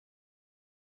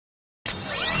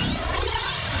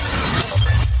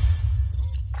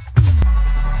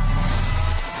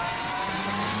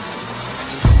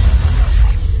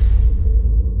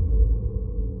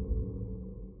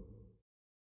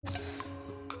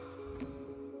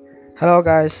Hello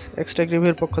guys, Xtec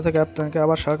রিভিউর পক্ষ থেকে আপনাকে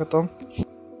আবার স্বাগতম।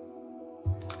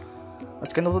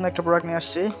 আজকে নতুন একটা প্রোডাক্ট নিয়ে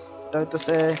আসছি। এটা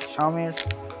হইতেছে Xiaomiর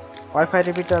ওয়াইফাই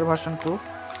রিপিটার ভার্সন 2।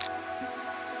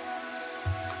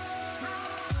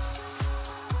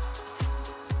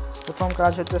 প্রথম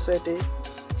কাজ হইতেছে এটি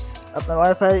আপনার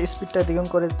ওয়াইফাই স্পিডটা দ্বিগুণ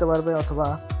করে দিতে পারবে, অথবা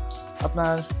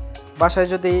আপনার বাসায়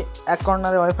যদি এক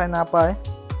কর্নারে ওয়াইফাই না পায়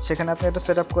সেখানে আপনি এটা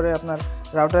সেট আপ করে আপনার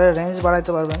রাউটারের রেঞ্জ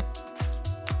বাড়াইতে পারবেন।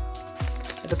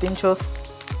 এটা 300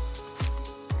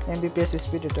 Mbps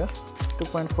স্পিড, এটা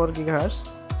 2.4 GHz।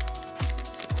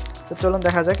 তো চলুন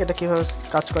দেখা যাক এটা কীভাবে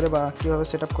কাজ করে বা কীভাবে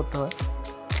সেট আপ করতে হয়।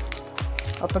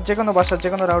 আপনার যে কোনো বাসার যে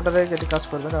কোনো রাউটারে এটি কাজ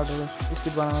করবে, রাউটারের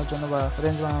স্পিড বাড়ানোর জন্য বা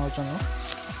রেঞ্জ বাড়ানোর জন্য।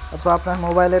 অথবা আপনার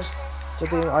মোবাইলের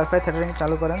যদি ওয়াইফাই থ্রেডিং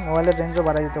চালু করেন, মোবাইলের রেঞ্জও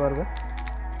বাড়াই দিতে পারবে।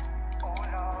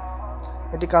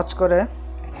 এটি কাজ করে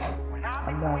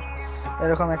আপনার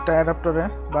এরকম একটা অ্যাডাপ্টরে,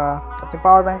 বা আপনি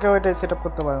পাওয়ার ব্যাঙ্কেও এটা সেট আপ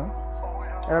করতে পারেন।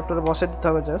 অ্যাডাপ্টরে বসে দিতে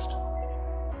হবে জাস্ট।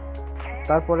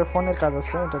 তারপরে ফোনের কাজ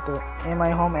আছে, এটাতে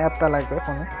Mi হোম অ্যাপটা লাগবে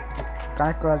ফোনে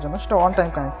কানেক্ট করার জন্য, সেটা ওয়ান টাইম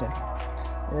কানেক্টেড।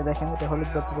 এই দেখেন এটা হলুদ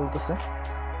বাতি জ্বলতেছে।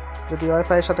 যদি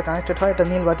ওয়াইফাইয়ের সাথে কানেক্টেড হয় এটা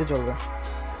নীল বাতি জ্বলবে।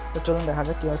 তো চলুন দেখা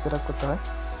যাক কীভাবে সেট আপ করতে হয়।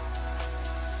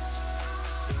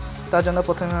 তার জন্য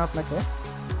প্রথমে আপনাকে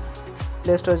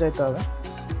প্লে স্টোরে যেতে হবে।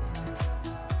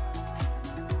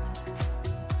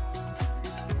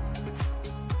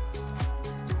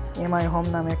 Mi হোম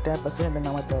নামে একটা অ্যাপ আছে, এটা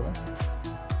নামাতে হবে।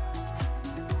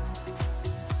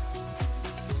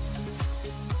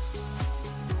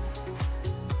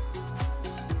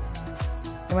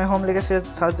 Mi হোম লিখে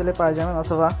সার্চ দিলে পাওয়া যাবেন,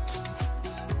 অথবা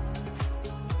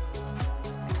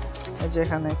এই যে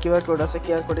এখানে কিউআর কোড আছে,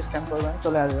 কিউআর কোড স্ক্যান করবেন,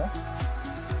 চলে আসবে।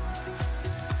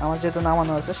 আমার যেহেতু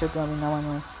নামানো আছে সেহেতু আমি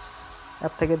নামানো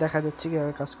অ্যাপ থেকে দেখা দিচ্ছি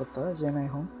কীভাবে কাজ করতে হয়। যে Mi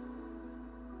হোম,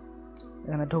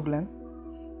 এখানে ঢুকলেন,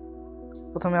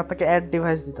 প্রথমে আপনাকে অ্যাড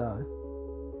ডিভাইস দিতে হবে।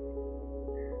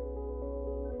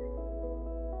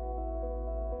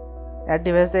 অ্যাড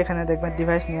ডিভাইসে এখানে দেখবেন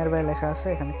ডিভাইস নিয়ার বাই লেখা আছে,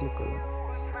 এখানে ক্লিক করবেন।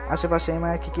 আশেপাশে Mi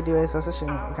এর কী ডিভাইস আছে সে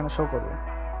এখানে শো করবে।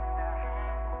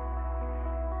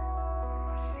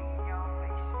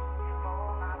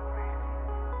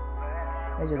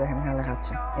 এই যে দেখেন এখানে লেখা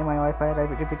আছে Mi ওয়াইফাই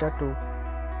রিপিটার 2,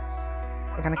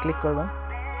 এখানে ক্লিক করবেন।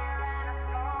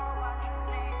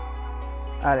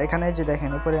 আর এখানে যে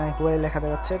দেখেন উপরে হুয়াই লেখা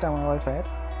দেখাচ্ছে, এটা আমার ওয়াইফাইয়ের,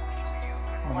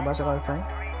 মানে বাসার ওয়াইফাই।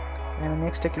 এখানে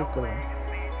নেক্সটে ক্লিক করবেন।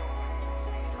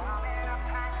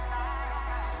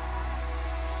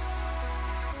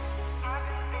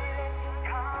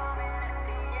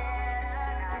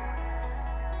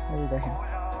 এই যে দেখেন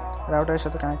রাউটারের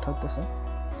সাথে কানেক্ট হতেছে।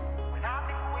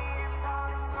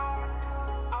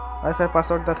 ওয়াইফাই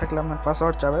পাসওয়ার্ড দেওয়া থাকলে আপনার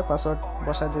পাসওয়ার্ড চাবে, পাসওয়ার্ড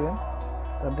বসায় দিবেন,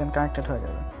 তার দেন কানেক্টেড হয়ে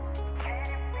যাবে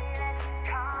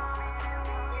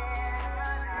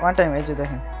ওয়ান টাইম। এই যে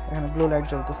দেখেন এখানে ব্লু লাইট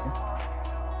জ্বলতেছে,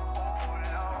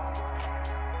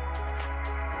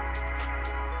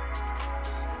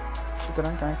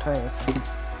 সুতরাং কানেক্ট হয়ে গেছে।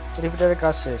 রিপিটারের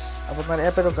কাজ শেষ, আপনার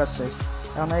অ্যাপেরও কাজ শেষ।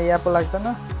 এখন এই অ্যাপও লাগবে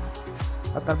না,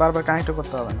 আপনার বারবার কানেক্টও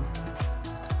করতে হবে না।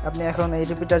 আপনি এখন এই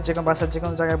রিপিটার যে কোনো বাসার যে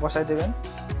কোনো জায়গায় বসাই দেবেন,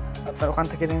 আপনার ওখান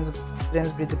থেকে রেঞ্জ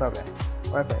বৃদ্ধি পাবে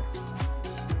ওয়াইফাই।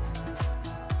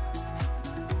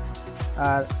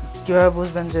 আর কীভাবে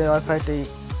বুঝবেন যে ওয়াইফাইটি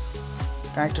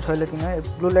কানেক্টেড হইলে কি না,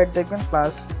 ব্লু লাইট দেখবেন,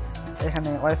 প্লাস এখানে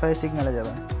ওয়াইফাই সিগন্যালে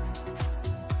যাবেন।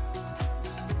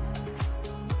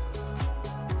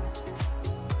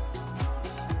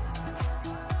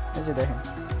 এই যে দেখেন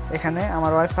এখানে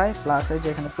আমার ওয়াইফাই প্লাস, এই যে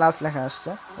এখানে প্লাস লেখা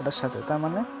আসছে ওটার সাথে, তার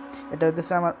মানে এটা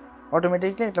হচ্ছে আমার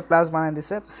অটোমেটিকলি এটা প্লাস বানিয়ে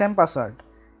দিছে। সেম পাসওয়ার্ড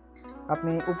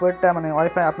আপনি উপরেরটা মানে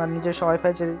ওয়াইফাই আপনার নিজস্ব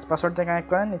ওয়াইফাই যে পাসওয়ার্ড দিয়ে কানেক্ট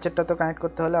করেন, নিচেরটাতেও কানেক্ট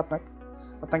করতে হলে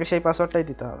আপনাকে সেই পাসওয়ার্ডটাই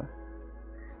দিতে হবে।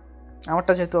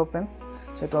 আমারটা যেহেতু ওপেন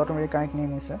সেহেতু অটোমেটিক কানেক্ট নিয়ে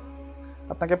নিয়েছে।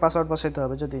 আপনাকে পাসওয়ার্ড বসাইতে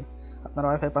হবে যদি আপনার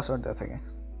ওয়াইফাই পাসওয়ার্ড দেওয়া থাকে।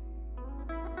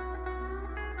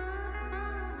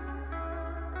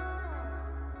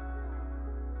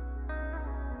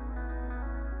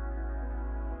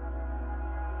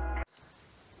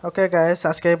 ওকে গাইস,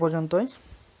 আজকে এই পর্যন্তই।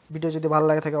 ভিডিও যদি ভালো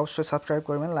লাগে থাকে অবশ্যই সাবস্ক্রাইব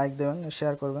করবেন, লাইক দেবেন,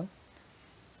 শেয়ার করবেন,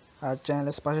 আর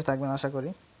চ্যানেলের পাশে থাকবেন আশা করি।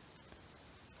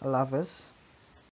 আল্লাহ হাফেজ।